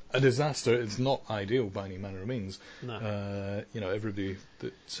not a disaster. It's not ideal by any manner of means. No. Everybody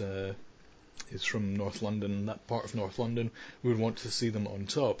that is from North London, that part of North London, would want to see them on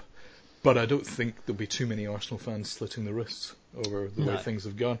top. But I don't think there'll be too many Arsenal fans slitting their wrists over the way things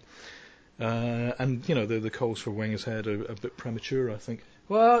have gone. The calls for Wenger's head are a bit premature, I think.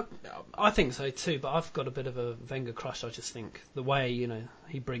 Well, I think so too, but I've got a bit of a Wenger crush. I just think the way,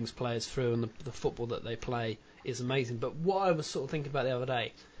 he brings players through and the football that they play is amazing. But what I was sort of thinking about the other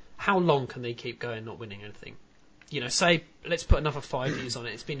day, how long can they keep going not winning anything? Say, let's put another 5 years on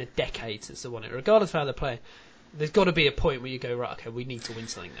it. It's been a decade since they won it. Regardless of how they play, there's got to be a point where you go, right, okay, we need to win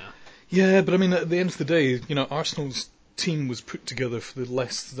something now. Yeah, but I mean, at the end of the day, Arsenal's team was put together for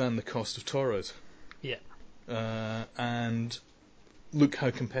less than the cost of Torres. Yeah. And look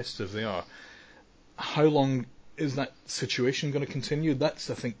how competitive they are. How long is that situation going to continue? That's,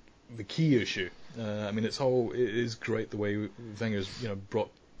 I think, the key issue. It is great the way Wenger's,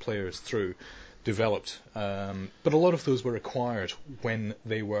 brought players through, developed, but a lot of those were acquired when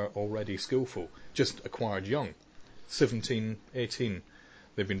they were already skillful, just acquired young, 17, 18,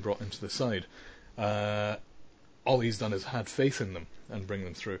 they've been brought into the side. All he's done is had faith in them and bring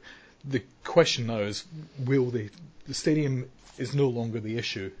them through. The question now is, the stadium is no longer the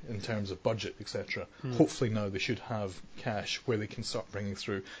issue in terms of budget, etc. Hopefully now they should have cash where they can start bringing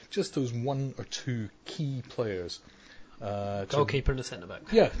through just those one or two key players. Goalkeeper and a centre-back.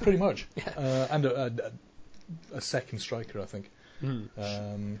 Yeah, pretty much. Yeah. And a second striker, I think.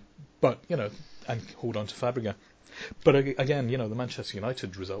 But, and hold on to Fabregas. But again, the Manchester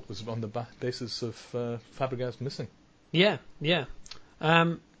United result was on the basis of Fabregas missing. Yeah.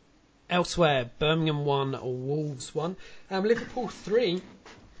 Elsewhere, Birmingham 1, Wolves 1. Liverpool 3,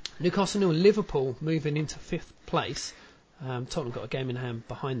 Newcastle 0. Liverpool moving into 5th place. Tottenham got a game in hand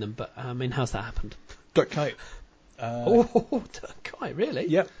behind them, but I mean, how's that happened? Dirk Kuyt. Dirk Kuyt, really?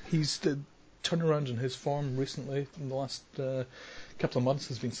 Yeah, he's turnaround in his form recently in the last couple of months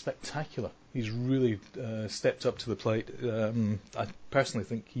has been spectacular. He's really stepped up to the plate. I personally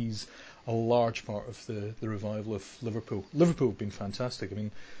think he's a large part of the revival of Liverpool. Liverpool have been fantastic. I mean,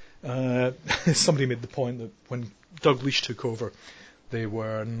 somebody made the point that when Doug Leash took over, they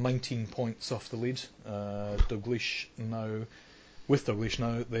were 19 points off the lead. With Doug Leash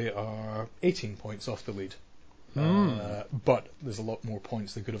now, they are 18 points off the lead. But there's a lot more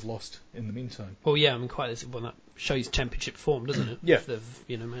points they could have lost in the meantime. Well, yeah, I mean, that shows championship form, doesn't it? Yeah. If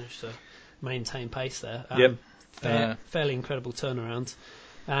they've managed to maintain pace there. Yep. Fairly incredible turnaround.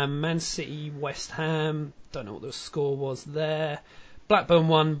 Man City, West Ham. Don't know what the score was there. Blackburn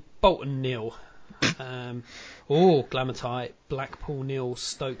 1, Bolton 0. Glamour-tight. Blackpool 0,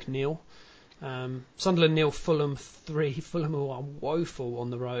 Stoke 0. Sunderland 0, Fulham 3. Fulham are woeful on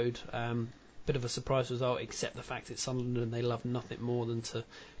the road. Bit of a surprise result, except the fact it's Sunderland and they love nothing more than to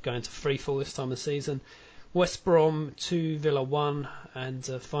go into free fall this time of the season. West Brom 2, Villa 1, and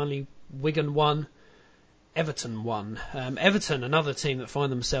finally Wigan 1, Everton 1. Everton, another team that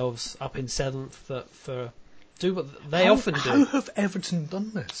find themselves up in 7th for do what they often do. How have Everton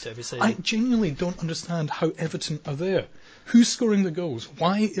done this? Every season. I genuinely don't understand how Everton are there. Who's scoring the goals?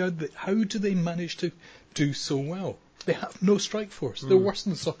 How do they manage to do so well? They have no strike force. They're worse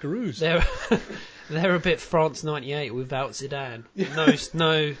than the Socceroos. They're a bit France '98 without Zidane.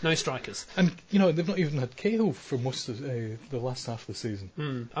 No strikers. And they've not even had Cahill for most of the last half of the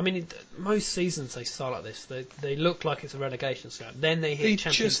season. I mean, most seasons they start like this. They look like it's a relegation scrap. Then they hit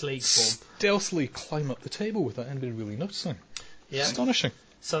Champions League form. Stealthily climb up the table without anybody really noticing. Yeah. Astonishing.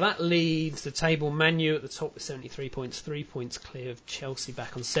 So that leads the table. Man U at the top with 73 points, 3 points clear of Chelsea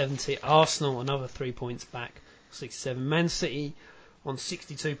back on 70. Arsenal another 3 points back. 67. Man City on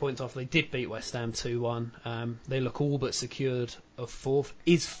 62 points off. They did beat West Ham 2-1. They look all but secured of 4th.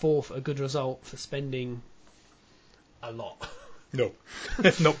 Is 4th a good result for spending a lot? No,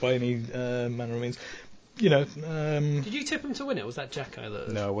 not by any manner of means. Did you tip them to win it? Was that Jacko that?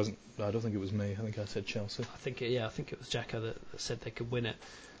 No, it wasn't. I don't think it was me. I think I said Chelsea. I think it was Jacko that said they could win it.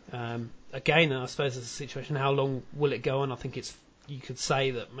 Again, I suppose it's a situation. How long will it go on? I think you could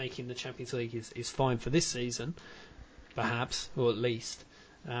say that making the Champions League is fine for this season, perhaps, or at least.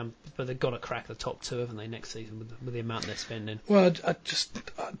 But they've got to crack the top 2, haven't they, next season with the amount they're spending? Well, I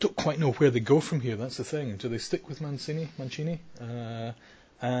don't quite know where they go from here. That's the thing. Do they stick with Mancini,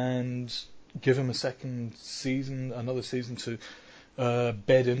 and give him another season to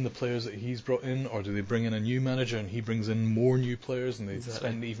bed in the players that he's brought in, or do they bring in a new manager and he brings in more new players and they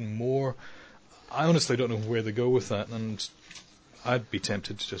spend even more? I honestly don't know where they go with that, and I'd be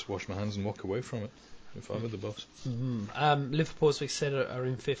tempted to just wash my hands and walk away from it if I were the boss. Liverpool, as we said, are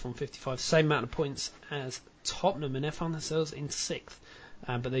in 5th on 55, same amount of points as Tottenham, and they found themselves in 6th.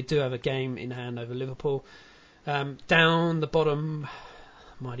 But they do have a game in hand over Liverpool. Down the bottom,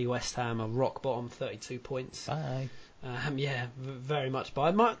 mighty West Ham are rock bottom, 32 points. Bye. Yeah, very much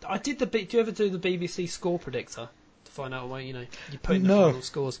bye. Do you ever do the BBC score predictor to find out where you put in the final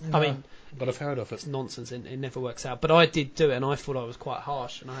scores? No, I mean, but I've heard of it. It's nonsense. It never works out. But I did do it, and I thought I was quite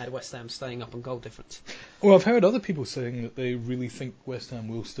harsh, and I had West Ham staying up on goal difference. Well, I've heard other people saying that they really think West Ham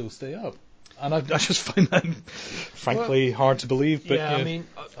will still stay up. And I just find that, frankly, hard to believe. But yeah, I mean,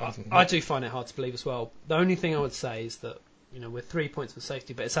 I do find it hard to believe as well. The only thing I would say is that, we're 3 points for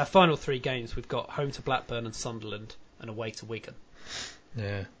safety, but it's our final 3 games. We've got home to Blackburn and Sunderland and away to Wigan.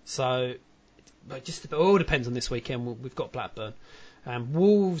 Yeah. So, it all depends on this weekend. We've got Blackburn.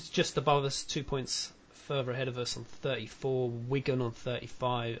 Wolves just above us, 2 points further ahead of us on 34, Wigan on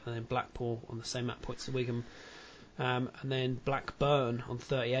 35, and then Blackpool on the same amount of points as Wigan. And then Blackburn on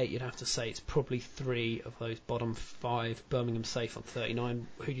 38. You'd have to say it's probably 3 of those bottom 5. Birmingham safe on 39.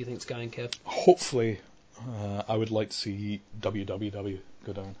 Who do you think's going, Kev? Hopefully, I would like to see WWW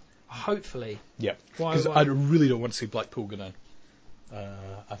go down. Hopefully. Yeah. Because I really don't want to see Blackpool go down.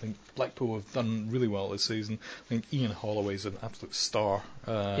 I think Blackpool have done really well this season. I think Ian Holloway's an absolute star.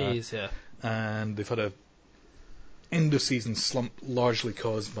 He is, yeah. And they've had a end of season slump largely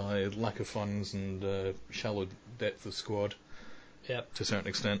caused by lack of funds and shallow depth of squad. Yep. To a certain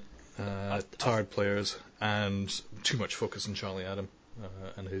extent. Tired players and too much focus on Charlie Adam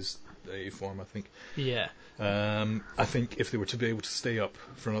and his form, I think. Yeah. I think if they were to be able to stay up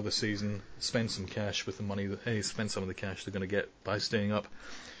for another season, spend some cash with the money spend some of the cash they're going to get by staying up,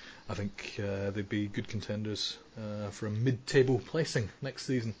 I think they'd be good contenders for a mid-table placing next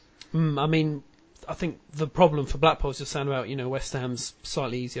season. I mean, I think the problem for Blackpool is just saying about, West Ham's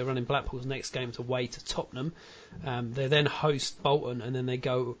slightly easier running. Blackpool's next game's away to Tottenham. They then host Bolton, and then they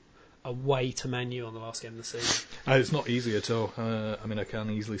go away to Man U on the last game of the season. It's not easy at all. I can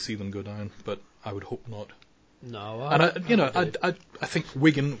easily see them go down, but I would hope not. No, I think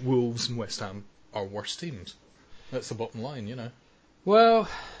Wigan, Wolves, and West Ham are worse teams. That's the bottom line, Well,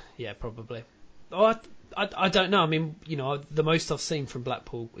 yeah, probably. Oh, I don't know. I mean, the most I've seen from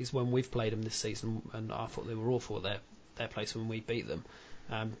Blackpool is when we've played them this season, and I thought they were awful at their place when we beat them.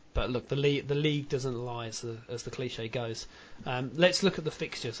 But look, the league doesn't lie, as the cliche goes. Let's look at the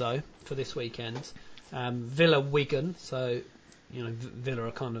fixtures though for this weekend. Villa, Wigan. So, Villa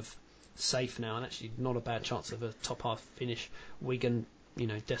are kind of safe now, and actually not a bad chance of a top half finish. Wigan,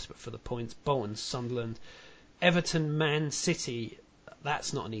 desperate for the points. Bolton, Sunderland, Everton, Man City.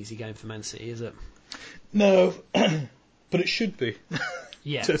 That's not an easy game for Man City, is it? No, but it should be.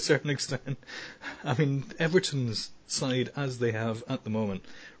 Yeah. To a certain extent. I mean, Everton's side, as they have at the moment,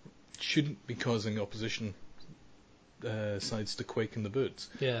 shouldn't be causing opposition sides to quake in the boots.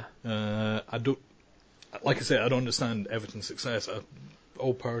 Yeah. I don't understand Everton's success.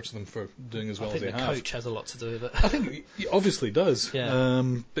 All power to them for doing as well as they have. I think the coach has a lot to do with it. I think he obviously does. Yeah.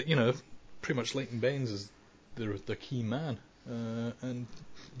 But pretty much Leighton Baines is the key man, and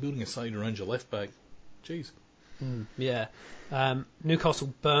building a side around your left back. Jeez. Yeah.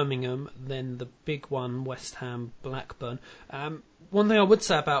 Newcastle, Birmingham, then the big one, West Ham, Blackburn. One thing I would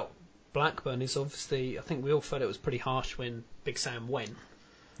say about Blackburn is obviously, I think we all felt it was pretty harsh when Big Sam went.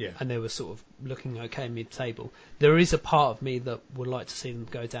 Yeah. And they were sort of looking okay mid-table. There is a part of me that would like to see them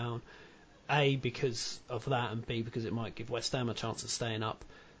go down, A, because of that, and B, because it might give West Ham a chance of staying up.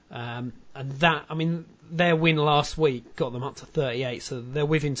 And that, I mean, their win last week got them up to 38, so they're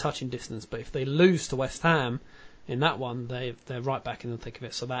within touching distance. But if they lose to West Ham in that one, they're right back in the thick of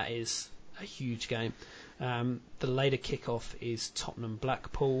it. So that is a huge game. The later kickoff is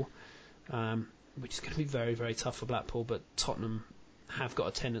Tottenham-Blackpool, which is going to be very, very tough for Blackpool. But Tottenham have got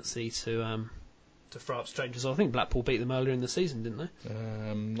a tendency to throw up straight results. I think Blackpool beat them earlier in the season, didn't they?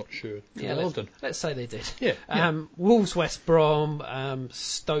 I'm not sure. Yeah, let's say they did. Yeah. Wolves, West Brom,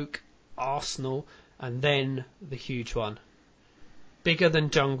 Stoke, Arsenal, and then the huge one. Bigger than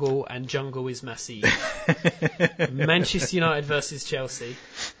Jungle, and Jungle is massive. Manchester United versus Chelsea.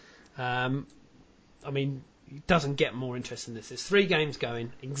 I mean, it doesn't get more interesting than this. There's 3 games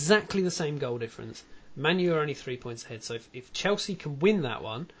going, exactly the same goal difference. Man U are only 3 points ahead, so if Chelsea can win that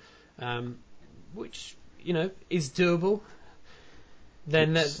one, which is doable,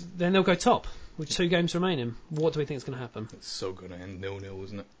 then they'll go top with 2 games remaining. What do we think is going to happen? It's so going to end 0-0,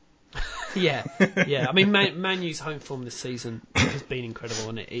 isn't it? Yeah. I mean, Man U's home form this season has been incredible,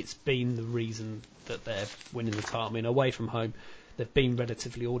 and it's been the reason that they're winning the title. I mean, away from home, they've been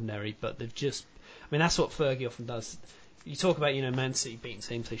relatively ordinary, but they've just... I mean, that's what Fergie often does. You talk about, Man City beating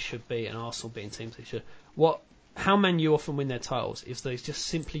teams they should beat, and Arsenal beating teams they should. How Man U often win their titles is they just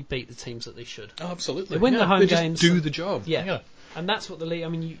simply beat the teams that they should. Oh, absolutely. They win the home they games. Just do the job. Yeah. And that's what the league... I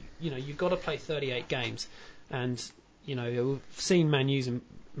mean, you've got to play 38 games, and, we've seen Man U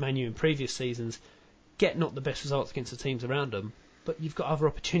in previous seasons get not the best results against the teams around them, but you've got other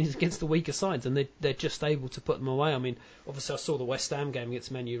opportunities against the weaker sides, and they're just able to put them away. I mean, obviously I saw the West Ham game against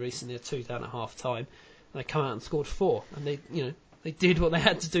Man U recently, 2 down at half time, and they come out and scored 4, and they did what they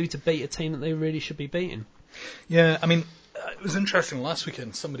had to do to beat a team that they really should be beating. Yeah, I mean, it was interesting last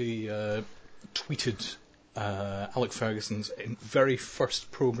weekend. Somebody tweeted Alec Ferguson's very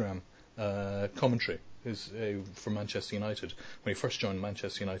first programme commentary. For Manchester United. When he first joined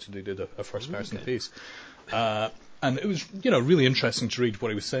Manchester United, he did a first-person piece. And it was, really interesting to read what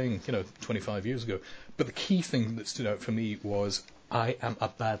he was saying, 25 years ago. But the key thing that stood out for me was, I am a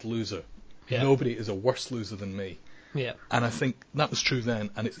bad loser. Yeah. Nobody is a worse loser than me. Yeah. And I think that was true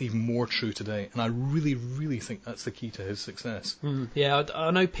then, and it's even more true today. And I really, really think that's the key to his success. Yeah, I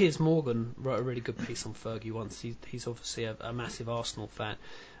know Piers Morgan wrote a really good piece on Fergie once. He's obviously a massive Arsenal fan,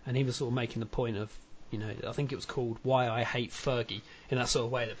 and he was sort of making the point of, I think it was called Why I Hate Fergie, in that sort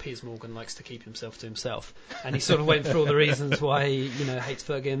of way that Piers Morgan likes to keep himself to himself. And he sort of went through all the reasons why he, hates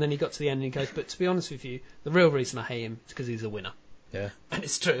Fergie, and then he got to the end and he goes, but to be honest with you, the real reason I hate him is because he's a winner. Yeah. And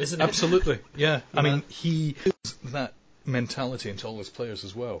it's true, isn't it? Absolutely, yeah. I mean, he has that mentality into all his players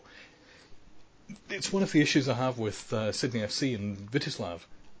as well. It's one of the issues I have with Sydney FC and Vitislav.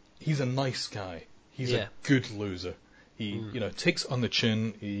 He's a nice guy. He's a good loser. He, takes on the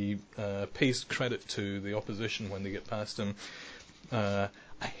chin. He pays credit to the opposition when they get past him. I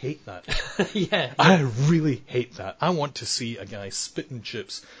hate that. Yeah. I really hate that. I want to see a guy spitting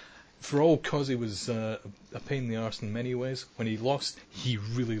chips, for all Cosy was a pain in the arse in many ways, when he lost, he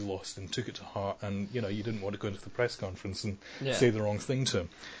really lost and took it to heart. And, you didn't want to go into the press conference and say the wrong thing to him.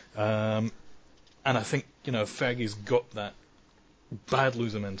 And I think, Fergie's got that bad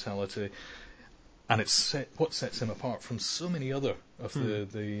loser mentality. And it's what sets him apart from so many other of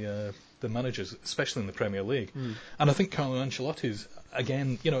the managers, especially in the Premier League. And I think Carlo Ancelotti's,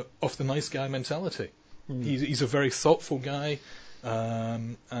 again, of the nice guy mentality. He's a very thoughtful guy,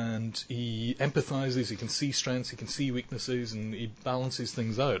 and he empathises, he can see strengths, he can see weaknesses, and he balances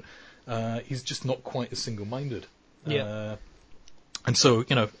things out. He's just not quite as single-minded. Yeah. And so,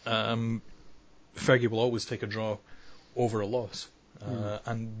 Fergie will always take a draw over a loss.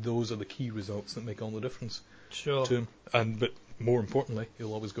 And those are the key results that make all the difference to him. But more importantly,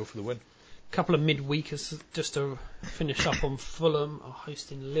 he'll always go for the win. A couple of midweekers just to finish up on Fulham are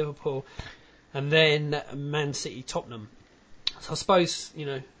hosting Liverpool, and then Man City Tottenham. So I suppose,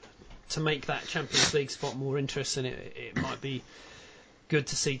 to make that Champions League spot more interesting, it might be good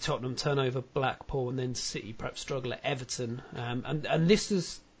to see Tottenham turn over Blackpool and then City perhaps struggle at Everton. And this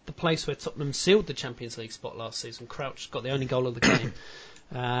is the place where Tottenham sealed the Champions League spot last season. Crouch got the only goal of the game.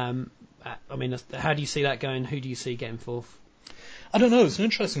 How do you see that going? Who do you see getting fourth? I don't know. It's an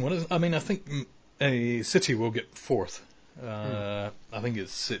interesting one. I think City will get fourth. I think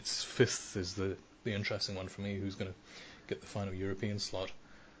it's fifth is the interesting one for me. Who's going to get the final European slot?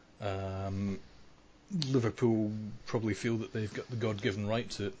 Liverpool probably feel that they've got the God-given right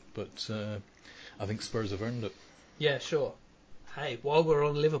to it, but I think Spurs have earned it. Yeah, sure. Hey, while we're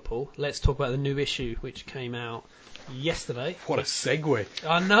on Liverpool, let's talk about the new issue which came out yesterday. What a segue.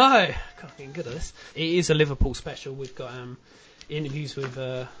 I know. God, I'm getting good at this. It is a Liverpool special. We've got interviews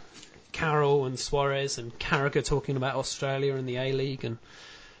with Carroll and Suarez and Carragher talking about Australia and the A-League and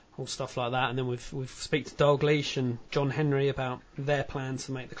all stuff like that. And then we've speak to Dalglish and John Henry about their plans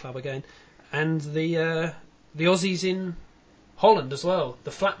to make the club again. And the Aussies in Holland as well,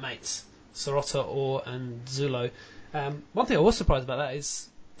 the flatmates, Sirota and Zulo. One thing I was surprised about that is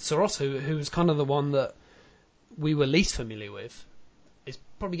Sirota, who was kind of the one that we were least familiar with, is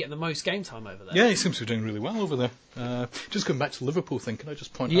probably getting the most game time over there. Yeah, he seems to be doing really well over there. Just going back to the Liverpool thing, can I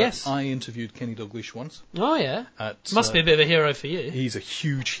just point out, I interviewed Kenny Dalglish once. Oh, yeah. Must be a bit of a hero for you. He's a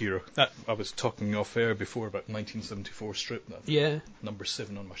huge hero. I was talking off air before about 1974 strip. Number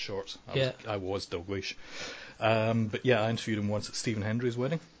 7 on my shorts. I was Dalglish. But yeah, I interviewed him once at Stephen Hendry's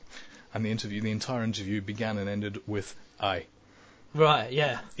wedding. And the entire interview began and ended with "I." Right,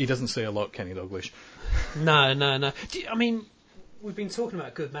 yeah. He doesn't say a lot, Kenny Dalglish. No. We've been talking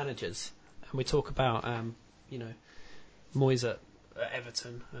about good managers, and we talk about, Moyes at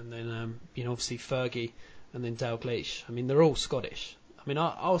Everton, and then, obviously Fergie, and then Dalglish. They're all Scottish.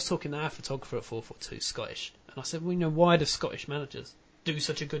 I was talking to our photographer at FourFourTwo, Scottish, and I said, why do Scottish managers do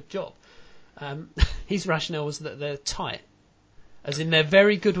such a good job? His rationale was that they're tight. As in, they're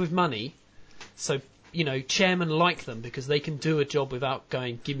very good with money, so, chairmen like them because they can do a job without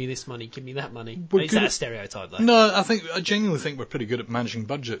going, give me this money, give me that money. Is that a stereotype, though? No, I genuinely think we're pretty good at managing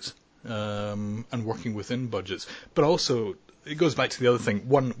budgets and working within budgets. But also, it goes back to the other thing.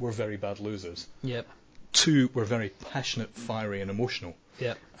 1, we're very bad losers. Yep. 2, we're very passionate, fiery, and emotional.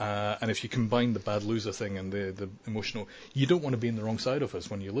 Yep. And if you combine the bad loser thing and the emotional, you don't want to be on the wrong side of us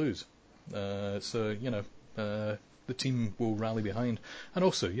when you lose. The team will rally behind. And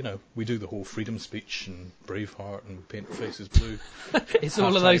also, we do the whole freedom speech and Braveheart and paint the faces blue. It's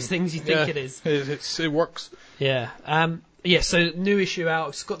all of those things you think it is. It works. Yeah. So new issue out.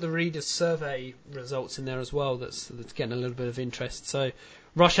 It's got the readers' survey results in there as well. That's getting a little bit of interest. So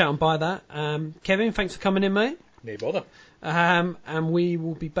rush out and buy that. Kevin, thanks for coming in, mate. No bother. And we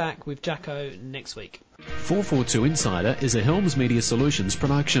will be back with Jacko next week. 442 Insider is a Helms Media Solutions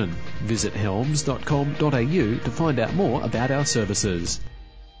production. Visit helms.com.au to find out more about our services.